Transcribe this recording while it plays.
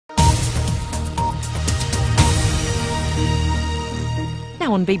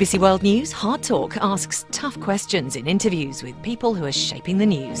Now on BBC World News, Hard Talk asks tough questions in interviews with people who are shaping the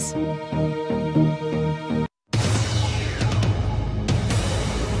news.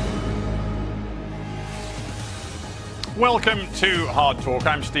 Welcome to Hard Talk.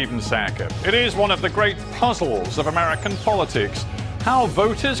 I'm Stephen Sacker. It is one of the great puzzles of American politics. How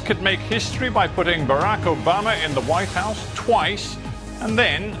voters could make history by putting Barack Obama in the White House twice and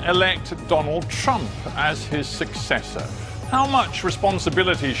then elect Donald Trump as his successor. How much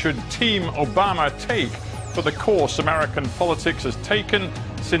responsibility should Team Obama take for the course American politics has taken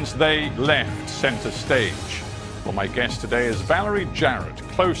since they left center stage? Well, my guest today is Valerie Jarrett,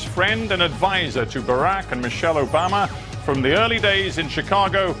 close friend and advisor to Barack and Michelle Obama from the early days in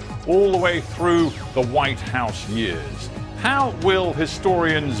Chicago all the way through the White House years. How will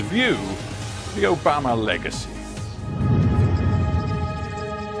historians view the Obama legacy?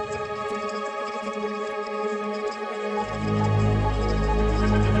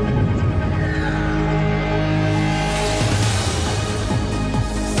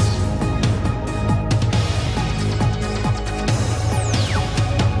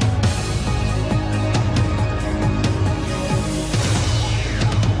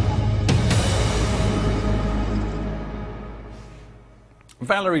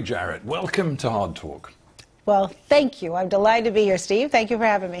 Valerie Jarrett, welcome to Hard Talk. Well, thank you. I'm delighted to be here, Steve. Thank you for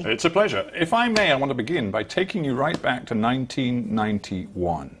having me. It's a pleasure. If I may, I want to begin by taking you right back to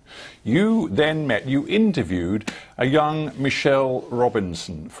 1991. You then you interviewed a young Michelle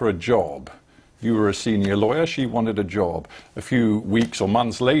Robinson for a job. You were a senior lawyer, she wanted a job. A few weeks or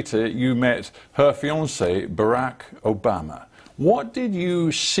months later, you met her fiancé, Barack Obama. What did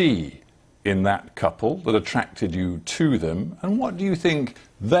you see in that couple that attracted you to them, and what do you think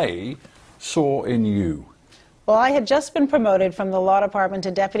they saw in you? Well, I had just been promoted from the law department to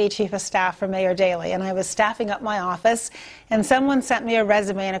Deputy Chief of Staff for Mayor Daley, and I was staffing up my office, and someone sent me a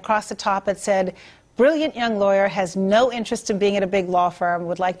resume, and across the top it said, "Brilliant young lawyer, has no interest in being at a big law firm,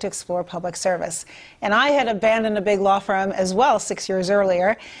 would like to explore public service." And I had abandoned a big law firm as well 6 years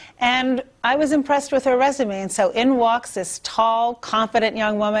earlier, and I was impressed with her resume. And so in walks this tall, confident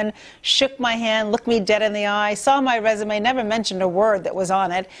young woman, shook my hand, looked me dead in the eye, saw my resume, never mentioned a word that was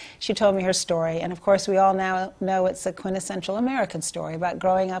on it. She told me her story. And of course, we all now know it's a quintessential American story about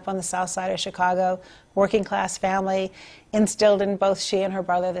growing up on the south side of Chicago, working class family, instilled in both she and her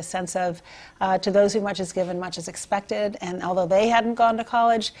brother the sense of to those who much is given, much is expected. And although they hadn't gone to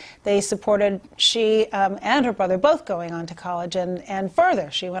college, they supported she and her brother both going on to college, and further.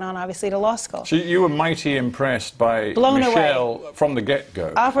 She went on, obviously, to law school. So you were mighty impressed by Blown Michelle away. From the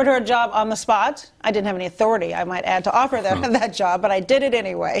get-go. Offered her a job on the spot. I didn't have any authority, I might add, to offer them that job, but I did it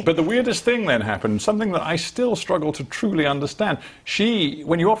anyway. But the weirdest thing then happened, something that I still struggle to truly understand. She,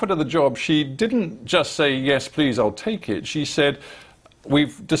 when you offered her the job, she didn't just say, "Yes, please, I'll take it." She said,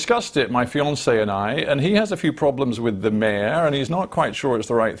 "We've discussed it, my fiancé and I, and he has a few problems with the mayor, and he's not quite sure it's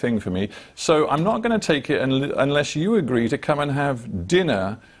the right thing for me. So I'm not going to take it unless you agree to come and have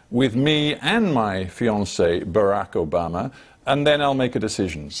dinner with me and my fiancé, Barack Obama, and then I'll make a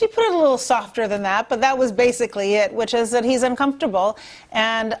decision." She put it a little softer than that, but that was basically it, which is that he's uncomfortable,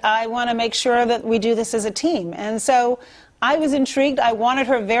 and I want to make sure that we do this as a team. And so I was intrigued. I wanted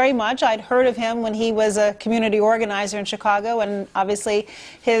her very much. I'd heard of him when he was a community organizer in Chicago, and obviously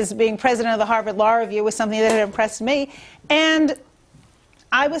his being president of the Harvard Law Review was something that had impressed me. And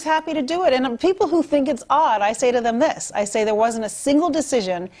I was happy to do it. And people who think it's odd, I say to them this. I say there wasn't a single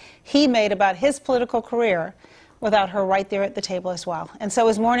decision he made about his political career without her right there at the table as well. And so it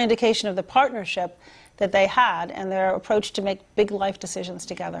was more an indication of the partnership that they had and their approach to make big life decisions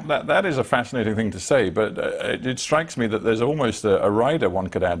together. That is a fascinating thing to say, but it strikes me that there's almost a rider one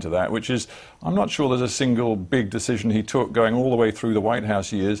could add to that, which is, I'm not sure there's a single big decision he took going all the way through the White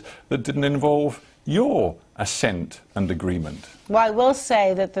House years that didn't involve your assent and agreement. Well, I will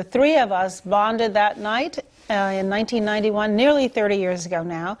say that the three of us bonded that night in 1991, nearly 30 years ago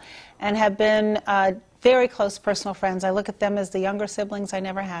now, and have been very close personal friends. I look at them as the younger siblings I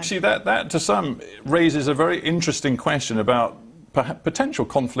never had. See, that to some raises a very interesting question about potential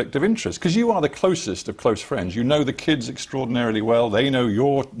conflict of interest, because you are the closest of close friends. You know the kids extraordinarily well. They know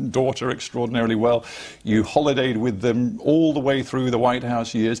your daughter extraordinarily well. You holidayed with them all the way through the White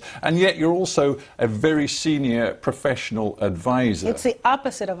House years, and yet you're also a very senior professional advisor. It's the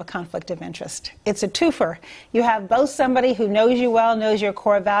opposite of a conflict of interest. It's a twofer. You have both somebody who knows you well, knows your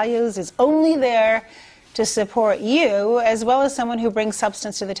core values, is only there to support you, as well as someone who brings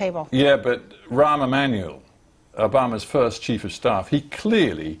substance to the table. Yeah, but Rahm Emanuel, Obama's first chief of staff, he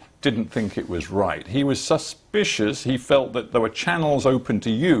clearly didn't think it was right. He was suspicious. He felt that there were channels open to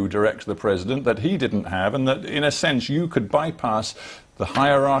you, direct to the president, that he didn't have, and that, in a sense, you could bypass the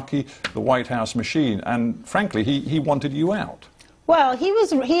hierarchy, the White House machine. And frankly, he wanted you out. Well,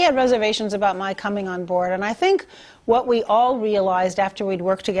 he had reservations about my coming on board, and I think what we all realized after we'd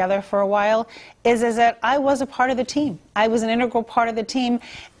worked together for a while is that I was a part of the team. I was an integral part of the team,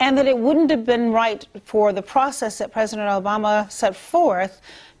 and that it wouldn't have been right for the process that President Obama set forth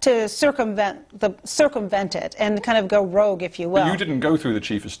to circumvent it and kind of go rogue, if you will. But you didn't go through the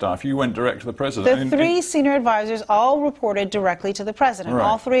chief of staff. You went direct to the president. The three senior advisors all reported directly to the president. Right.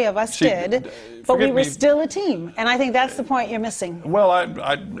 All three of us did, but we were still a team. And I think that's the point you're missing. Well,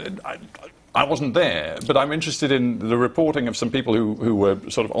 I wasn't there, but I'm interested in the reporting of some people who were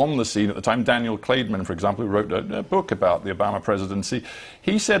sort of on the scene at the time. Daniel Klaidman, for example, who wrote a book about the Obama presidency.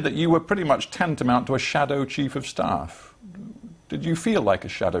 He said that you were pretty much tantamount to a shadow chief of staff. Did you feel like a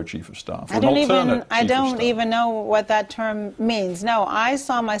shadow chief of staff? I don't even know what that term means. No, I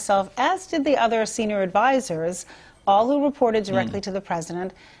saw myself, as did the other senior advisors, all who reported directly to the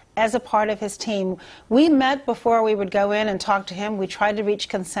president, as a part of his team. We met before we would go in and talk to him. We tried to reach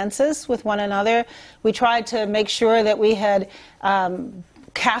consensus with one another. We tried to make sure that we had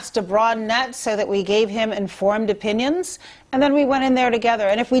cast a broad net so that we gave him informed opinions, and then we went in there together.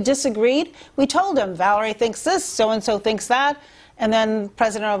 And if we disagreed, we told him, Valerie thinks this, so-and-so thinks that, and then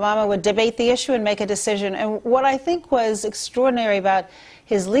President Obama would debate the issue and make a decision. And what I think was extraordinary about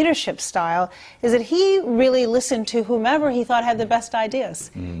his leadership style is that he really listened to whomever he thought had the best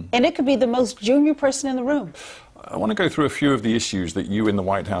ideas. And it could be the most junior person in the room. I want to go through a few of the issues that you in the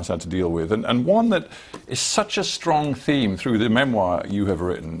White House had to deal with, and one that is such a strong theme through the memoir you have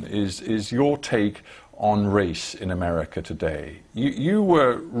written is your take on race in America today. You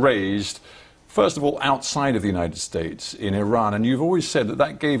were raised, first of all, outside of the United States, in Iran, and you've always said that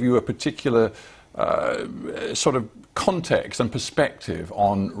that gave you a particular sort of context and perspective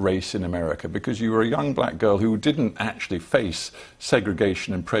on race in America, because you were a young black girl who didn't actually face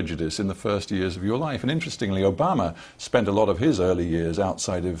segregation and prejudice in the first years of your life. And interestingly, Obama spent a lot of his early years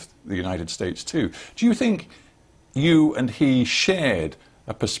outside of the United States too. Do you think you and he shared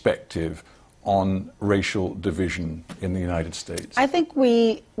a perspective on racial division in the United States? I think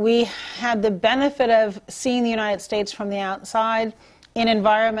we had the benefit of seeing the United States from the outside in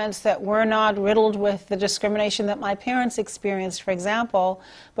environments that were not riddled with the discrimination that my parents experienced, for example,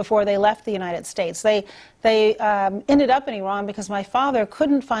 before they left the United States. They ended up in Iran because my father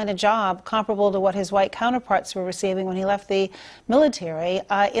couldn't find a job comparable to what his white counterparts were receiving when he left the military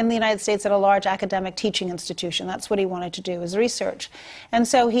in the United States at a large academic teaching institution. That's what he wanted to do, was research. And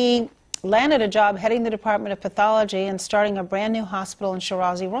so he landed a job heading the Department of Pathology and starting a brand new hospital in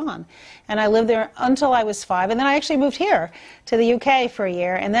Shiraz, Iran. And I lived there until I was 5, and then I actually moved here to the UK for a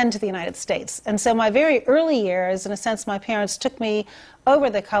year and then to the United States. And so my very early years, in a sense, my parents took me over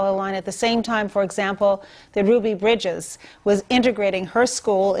the color line at the same time, for example, that Ruby Bridges was integrating her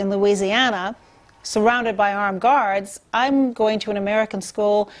school in Louisiana, surrounded by armed guards. I'm going to an American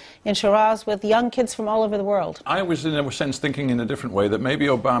school in Shiraz with young kids from all over the world. I was, in a sense, thinking in a different way, that maybe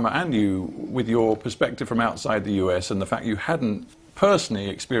Obama and you, with your perspective from outside the US and the fact you hadn't personally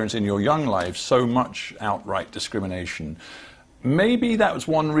experienced in your young life so much outright discrimination, maybe that was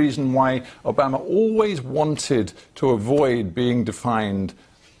one reason why Obama always wanted to avoid being defined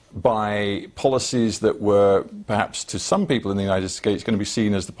by policies that were, perhaps to some people in the United States, going to be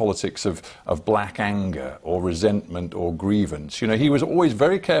seen as the politics of black anger or resentment or grievance. You know, he was always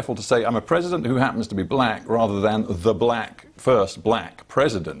very careful to say, I'm a president who happens to be black, rather than the first black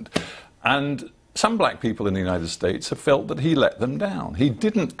president. And some black people in the United States have felt that he let them down. He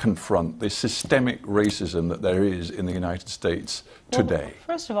didn't confront the systemic racism that there is in the United States today.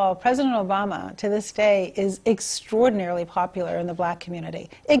 Well, first of all, President Obama, to this day, is extraordinarily popular in the black community.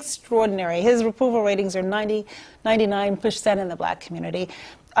 Extraordinary. His approval ratings are 99% in the black community.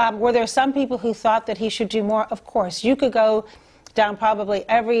 Were there some people who thought that he should do more? Of course. You could go down probably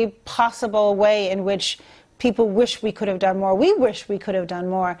every possible way in which people wish we could have done more. We wish we could have done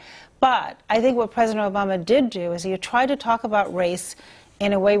more. But I think what President Obama did do is he tried to talk about race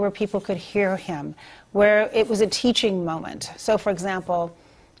in a way where people could hear him, where it was a teaching moment. So, for example,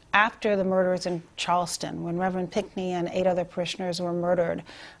 after the murders in Charleston, when Reverend Pinckney and 8 other parishioners were murdered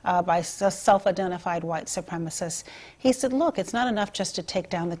by self-identified white supremacists, he said, look, it's not enough just to take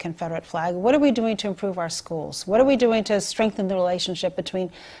down the Confederate flag. What are we doing to improve our schools? What are we doing to strengthen the relationship between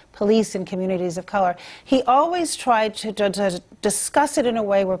police and communities of color? He always tried to discuss it in a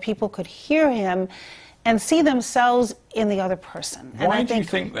way where people could hear him and see themselves in the other person. And why do you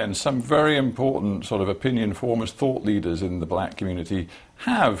think then some very important sort of opinion formers, thought leaders in the black community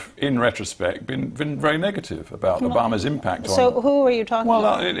have, in retrospect, been very negative about Obama's impact on... So who are you talking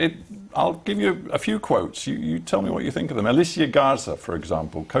about? Well, I'll give you a few quotes. You tell me what you think of them. Alicia Garza, for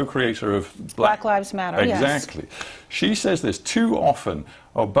example, co-creator of Black Lives Matter. Exactly. Yes. She says this: too often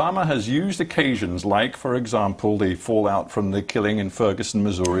Obama has used occasions like, for example, the fallout from the killing in Ferguson,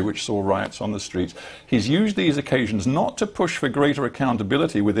 Missouri, which saw riots on the streets. He's used these occasions not to push for greater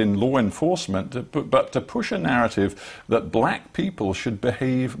accountability within law enforcement, but to push a narrative that black people should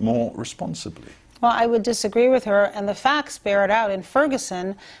behave more responsibly. Well, I would disagree with her, and the facts bear it out. In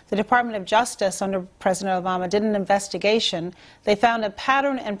Ferguson, the Department of Justice under President Obama did an investigation. They found a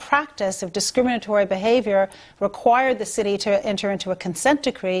pattern and practice of discriminatory behavior, required the city to enter into a consent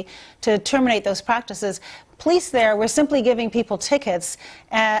decree to terminate those practices. Police there were simply giving people tickets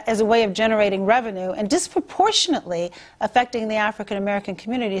as a way of generating revenue and disproportionately affecting the African-American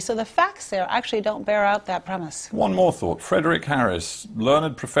community. So the facts there actually don't bear out that premise. One more thought. Frederick Harris,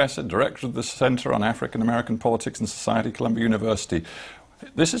 learned professor, director of the Center on African-American Politics and Society, Columbia University.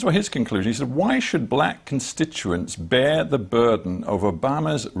 This is what his conclusion. He said, why should black constituents bear the burden of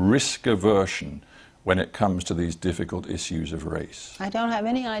Obama's risk aversion when it comes to these difficult issues of race? I don't have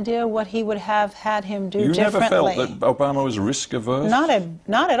any idea what he would have had him do differently. You never felt that Obama was risk averse?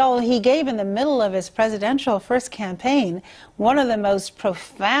 Not at all. He gave in the middle of his presidential first campaign one of the most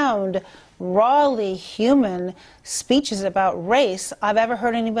profound, rawly human speeches about race I've ever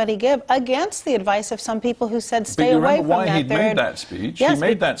heard anybody give, against the advice of some people who said stay away from that. But you remember why he'd made that speech? Yes, he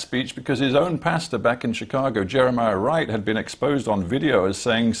made that speech because his own pastor back in Chicago, Jeremiah Wright, had been exposed on video as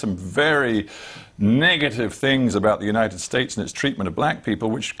saying some very negative things about the United States and its treatment of black people,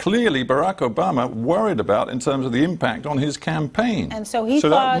 which clearly Barack Obama worried about in terms of the impact on his campaign. And so he thought,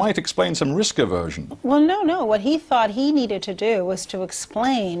 that might explain some risk aversion. Well, no. What he thought he needed to do was to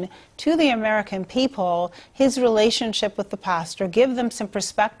explain to the American people his relationship with the pastor, give them some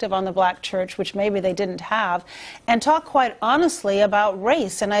perspective on the black church, which maybe they didn't have, and talk quite honestly about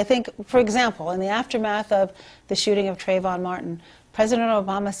race. And I think, for example, in the aftermath of the shooting of Trayvon Martin, President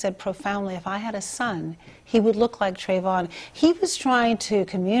Obama said profoundly, if I had a son, he would look like Trayvon. He was trying to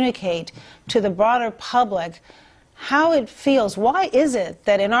communicate to the broader public how it feels. Why is it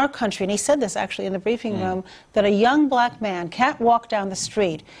that in our country, and he said this actually in the briefing room, that a young black man can't walk down the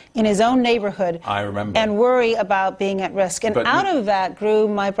street in his own neighborhood and worry about being at risk? And out of that grew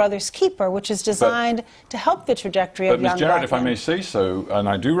My Brother's Keeper, which is designed to help the trajectory of young black men. But Ms. Jarrett, if I may say so, and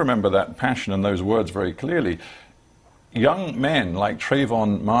I do remember that passion and those words very clearly, young men like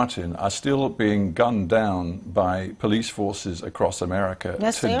Trayvon Martin are still being gunned down by police forces across America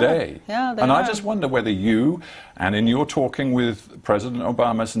today. Yeah, they and are. I just wonder whether you, and in your talking with President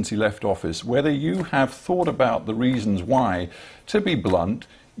Obama since he left office, whether you have thought about the reasons why, to be blunt,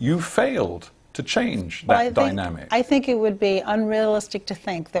 you failed to change that dynamic. I think it would be unrealistic to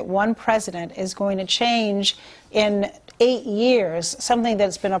think that one president is going to change in 8 years something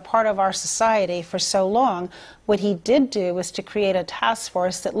that's been a part of our society for so long. What he did do was to create a task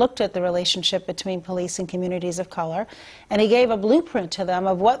force that looked at the relationship between police and communities of color, and he gave a blueprint to them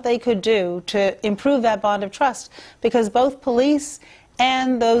of what they could do to improve that bond of trust, because both police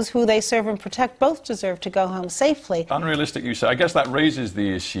and those who they serve and protect both deserve to go home safely. Unrealistic, you say. I guess that raises the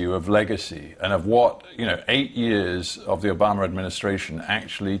issue of legacy and of what, 8 years of the Obama administration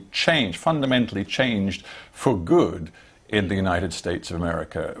actually changed, fundamentally changed for good in the United States of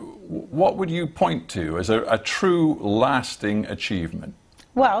America. What would you point to as a true lasting achievement?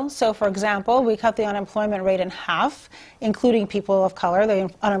 Well, so for example, we cut the unemployment rate in half, including people of color. The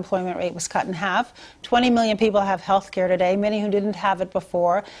unemployment rate was cut in half. 20 million people have health care today, many who didn't have it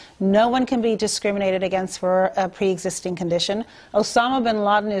before. No one can be discriminated against for a pre-existing condition. Osama bin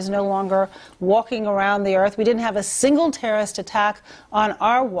Laden is no longer walking around the earth. We didn't have a single terrorist attack on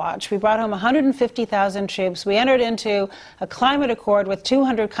our watch. We brought home 150,000 troops. We entered into a climate accord with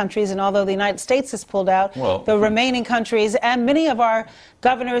 200 countries, and although the United States has pulled out, the remaining countries and many of our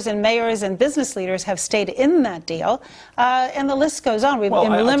governors and mayors and business leaders have stayed in that deal, and the list goes on. We've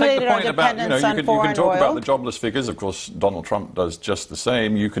eliminated our dependence on foreign oil. You can talk about the jobless figures. Of course, Donald Trump does just the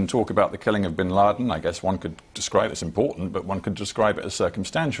same. You can talk about the killing of bin Laden. I guess one could describe it as important, but one could describe it as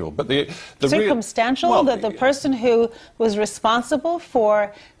circumstantial. But the circumstantial, that the person who was responsible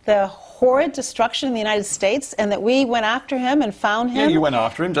for the horrid destruction in the United States, and that we went after him and found him. Yeah, you went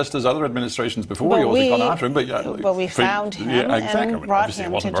after him, just as other administrations before yours had gone after him. But we found him and brought him to justice. Obviously,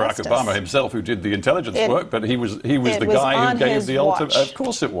 it wasn't Barack Obama himself who did the intelligence work, but he was the guy who gave the ultimate. Of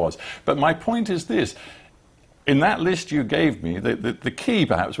course it was. But my point is this. In that list you gave me, the key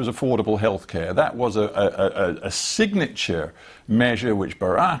perhaps was affordable health care. That was a signature measure which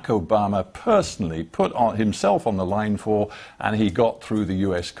Barack Obama personally put himself on the line for, and he got through the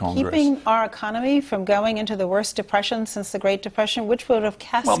U.S. Congress. Keeping our economy from going into the worst depression since the Great Depression, which would have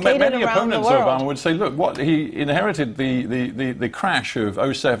cascaded many around the opponents world. of Obama would say, look, what he inherited the crash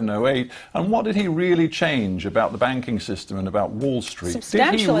of 07, 08, and what did he really change about the banking system and about Wall Street?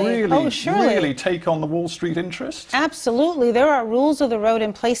 Substantially. Did he really take on the Wall Street interests? Absolutely. There are rules of the road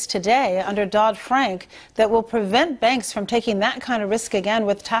in place today under Dodd-Frank that will prevent banks from taking that kind of risk again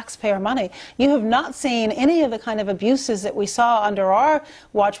with taxpayer money. You have not seen any of the kind of abuses that we saw under our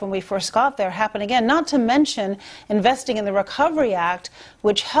watch when we first got there happen again, not to mention investing in the Recovery Act,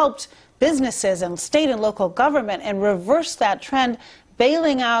 which helped businesses and state and local government and reverse that trend,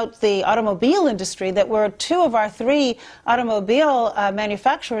 bailing out the automobile industry, that were 2 of our 3 automobile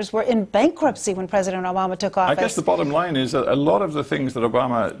manufacturers were in bankruptcy when President Obama took office. I guess the bottom line is that a lot of the things that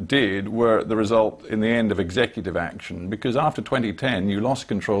Obama did were the result, in the end, of executive action, because after 2010 you lost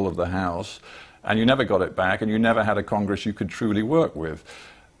control of the House and you never got it back and you never had a Congress you could truly work with.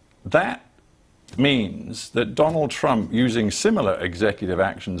 That means that Donald Trump, using similar executive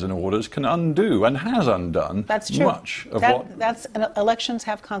actions and orders, can undo and has undone much of what... Elections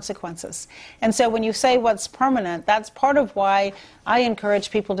have consequences. And so when you say what's permanent, that's part of why I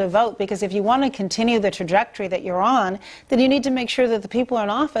encourage people to vote, because if you want to continue the trajectory that you're on, then you need to make sure that the people in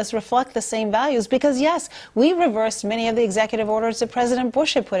office reflect the same values. Because, yes, we reversed many of the executive orders that President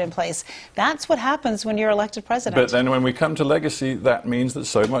Bush had put in place. That's what happens when you're elected president. But then when we come to legacy, that means that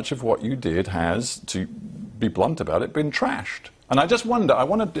so much of what you did has, to be blunt about it, been trashed. And I just wonder,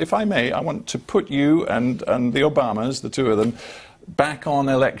 if I may, I want to put you and the Obamas, the 2 of them, back on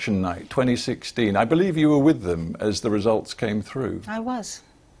election night, 2016. I believe you were with them as the results came through. I was.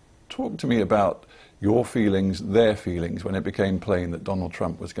 Talk to me about your feelings, their feelings, when it became plain that Donald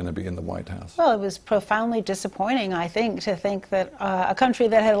Trump was going to be in the White House. Well, it was profoundly disappointing, I think, to think that a country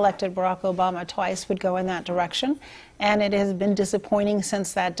that had elected Barack Obama twice would go in that direction. And it has been disappointing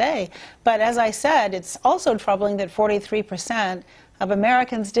since that day. But as I said, it's also troubling that 43% of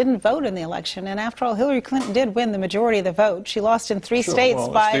Americans didn't vote in the election. And after all, Hillary Clinton did win the majority of the vote. She lost in 3 states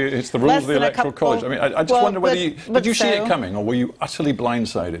by it's the rules of the Electoral College. I mean, I just wonder whether did you see it coming, or were you utterly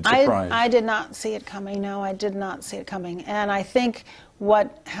blindsided, surprised? I did not see it coming. No, I did not see it coming. And I think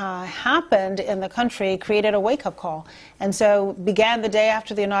what happened in the country created a wake-up call. And so began the day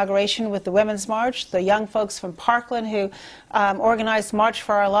after the inauguration with the Women's March, the young folks from Parkland who organized March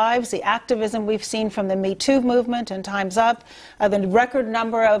for Our Lives, the activism we've seen from the Me Too movement and Time's Up, the record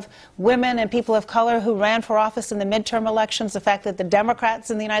number of women and people of color who ran for office in the midterm elections, the fact that the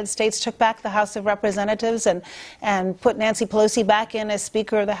Democrats in the United States took back the House of Representatives and put Nancy Pelosi back in as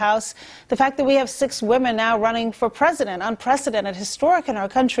Speaker of the House, the fact that we have 6 women now running for president, unprecedented, historic in our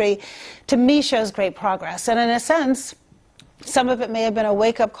country, to me shows great progress. And in a sense, some of it may have been a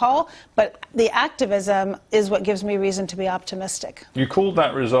wake-up call, but the activism is what gives me reason to be optimistic. You called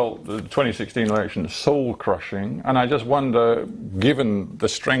that result, the 2016 election, soul-crushing, and I just wonder, given the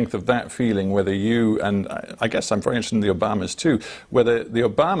strength of that feeling, whether you, and I guess I'm very interested in the Obamas too, whether the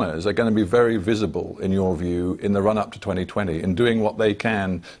Obamas are going to be very visible, in your view, in the run-up to 2020, in doing what they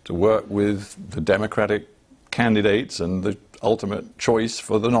can to work with the Democratic candidates and the ultimate choice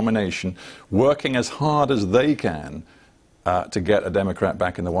for the nomination, working as hard as they can to get a Democrat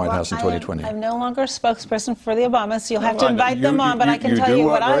back in the White House in 2020. I'm no longer a spokesperson for the Obamas, so you'll have to invite them on, but I can tell you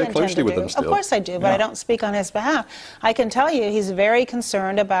what I intend to do. Of course I do, but I don't speak on his behalf. I can tell you he's very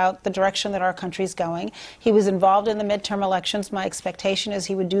concerned about the direction that our country's going. He was involved in the midterm elections. My expectation is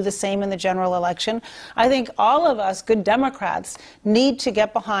he would do the same in the general election. I think all of us good Democrats need to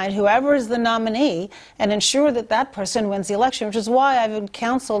get behind whoever is the nominee and ensure that that person wins the election, which is why I've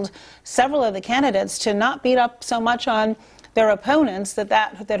counseled several of the candidates to not beat up so much on their opponents,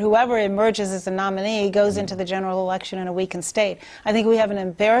 that whoever emerges as the nominee goes into the general election in a weakened state. I think we have an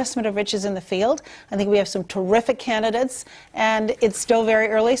embarrassment of riches in the field. I think we have some terrific candidates, and it's still very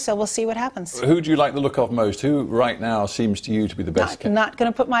early, so we'll see what happens. Who do you like the look of most? Who right now seems to you to be the best candidate? Not going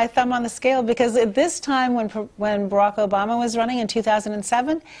to put my thumb on the scale, because at this time when Barack Obama was running in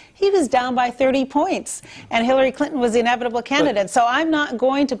 2007, he was down by 30 points, and Hillary Clinton was the inevitable candidate. So I'm not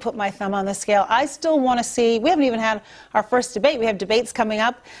going to put my thumb on the scale. I still want to see, we haven't even had our first first debate. We have debates coming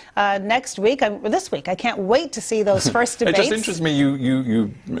up next week, this week. I can't wait to see those first debates. It just interests me,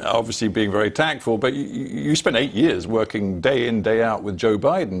 you obviously being very tactful, but you spent 8 years working day in, day out with Joe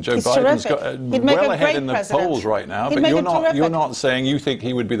Biden. Joe Biden's got well ahead in the polls right now, but you're not saying you think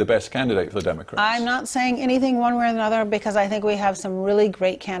he would be the best candidate for the Democrats. I'm not saying anything one way or another, because I think we have some really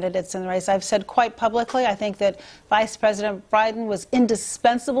great candidates in the race. I've said quite publicly, I think that Vice President Biden was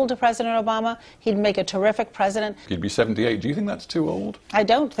indispensable to President Obama. He'd make a terrific president. He'd be 78. Do you think that's too old? I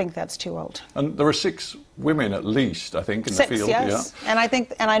don't think that's too old. And there are 6 women at least, I think, in the field. Yes. Yeah.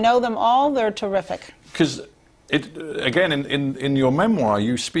 And I know them all. They're terrific. Because again, in your memoir,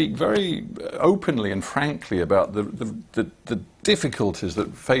 you speak very openly and frankly about the difficulties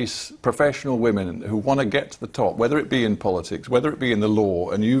that face professional women who want to get to the top, whether it be in politics, whether it be in the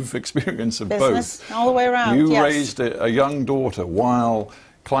law, and you've experienced of business, both. All the way around. You yes. raised a young daughter while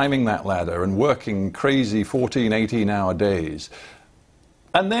climbing that ladder and working crazy 14, 18-hour days.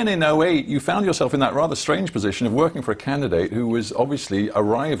 And then in 2008, you found yourself in that rather strange position of working for a candidate who was obviously a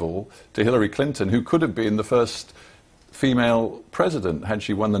rival to Hillary Clinton, who could have been the first female president had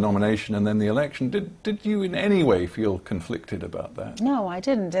she won the nomination and then the election. Did you in any way feel conflicted about that? No, I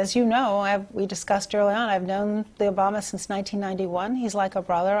didn't. As you know, we discussed early on, I've known the Obama since 1991. He's like a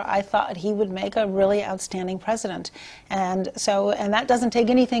brother. I thought he would make a really outstanding president. And that doesn't take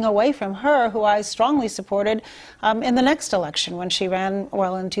anything away from her, who I strongly supported in the next election when she ran,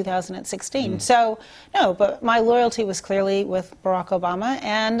 well, in 2016. So, no, but my loyalty was clearly with Barack Obama,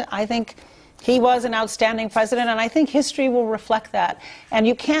 and I think he was an outstanding president, and I think history will reflect that. And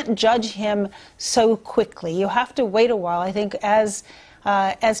you can't judge him so quickly. You have to wait a while. I think as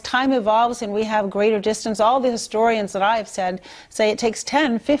time evolves and we have greater distance, all the historians that I have said say it takes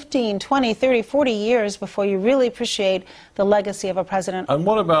 10, 15, 20, 30, 40 years before you really appreciate the legacy of a president. And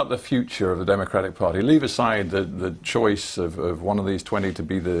what about the future of the Democratic Party? Leave aside the choice of one of these 20 to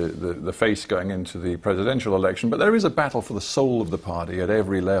be the face going into the presidential election, but there is a battle for the soul of the party at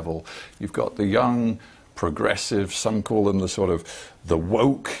every level. You've got the young progressive, some call them the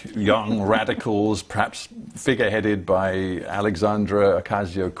woke young radicals, perhaps figureheaded by Alexandra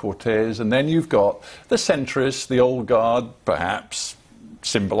Ocasio-Cortez, and then you've got the centrists, the old guard, perhaps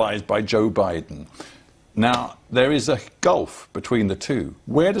symbolized by Joe Biden. Now, there is a gulf between the two.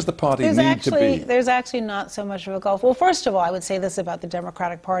 Where does the party need to be? There's actually not so much of a gulf. Well, first of all, I would say this about the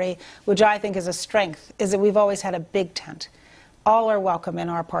Democratic Party, which I think is a strength, is that we've always had a big tent. All are welcome in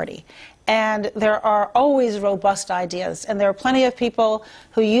our party. And there are always robust ideas. And there are plenty of people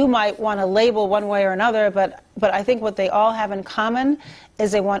who you might want to label one way or another, but I think what they all have in common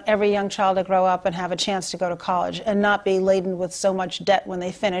is they want every young child to grow up and have a chance to go to college and not be laden with so much debt when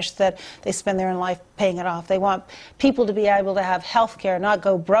they finish that they spend their life paying it off. They want people to be able to have health care, not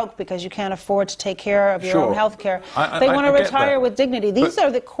go broke because you can't afford to take care of your own health care. They want to retire with dignity. These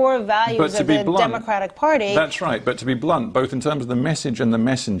are the core values of the Democratic Party. That's right. But to be blunt, both in terms of the message and the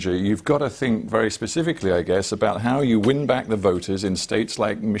messenger, you've got to think very specifically, I guess, about how you win back the voters in states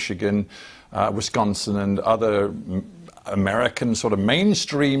like Michigan, Wisconsin, and other American sort of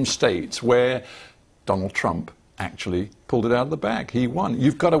mainstream states where Donald Trump actually pulled it out of the bag. He won.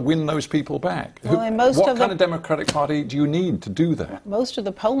 You've got to win those people back. Well, what kind of Democratic Party do you need to do that? Most of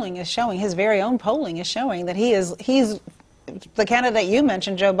the polling is showing, his very own polling is showing that he's the candidate you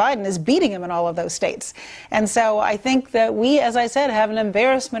mentioned, Joe Biden, is beating him in all of those states. And so I think that we, as I said, have an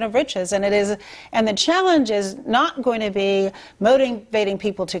embarrassment of riches. And the challenge is not going to be motivating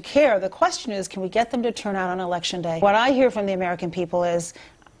people to care. The question is, can we get them to turn out on Election Day? What I hear from the American people is,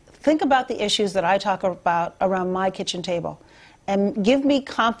 think about the issues that I talk about around my kitchen table. And give me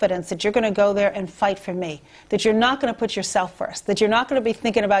confidence that you're going to go there and fight for me, that you're not going to put yourself first, that you're not going to be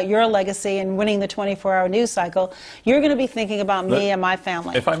thinking about your legacy and winning the 24-hour news cycle. You're going to be thinking about me and my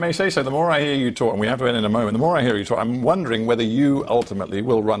family. If I may say so, the more I hear you talk, and we have to end in a moment, the more I hear you talk, I'm wondering whether you ultimately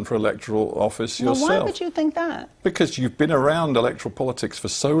will run for electoral office yourself. Well, why would you think that? Because you've been around electoral politics for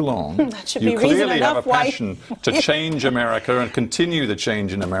so long. That should be you reason clearly enough have a passion to change America and continue the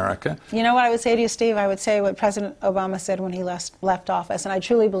change in America. You know what I would say to you, Steve? I would say what President Obama said when he left office, and I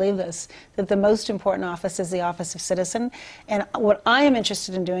truly believe this, that the most important office is the office of citizen. And what I am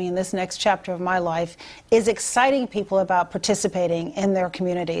interested in doing in this next chapter of my life is exciting people about participating in their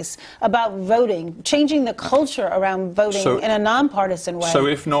communities, about voting, changing the culture around voting in a nonpartisan way. So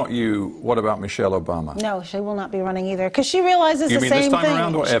if not you, what about Michelle Obama? No, she will not be running either, because she realizes the same thing. You mean this time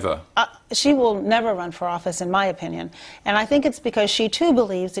around or ever? she will never run for office, in my opinion. And I think it's because she, too,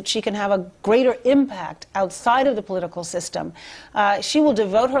 believes that she can have a greater impact outside of the political system. She will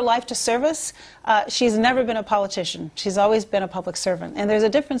devote her life to service. She's never been a politician. She's always been a public servant. And there's a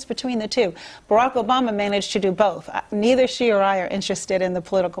difference between the two. Barack Obama managed to do both. Neither she or I are interested in the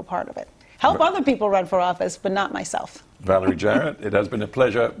political part of it. Help other people run for office, but not myself. Valerie Jarrett, it has been a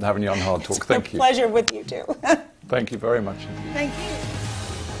pleasure having you on Hard Talk. Thank you. It's a pleasure with you, too. Thank you very much. Thank you.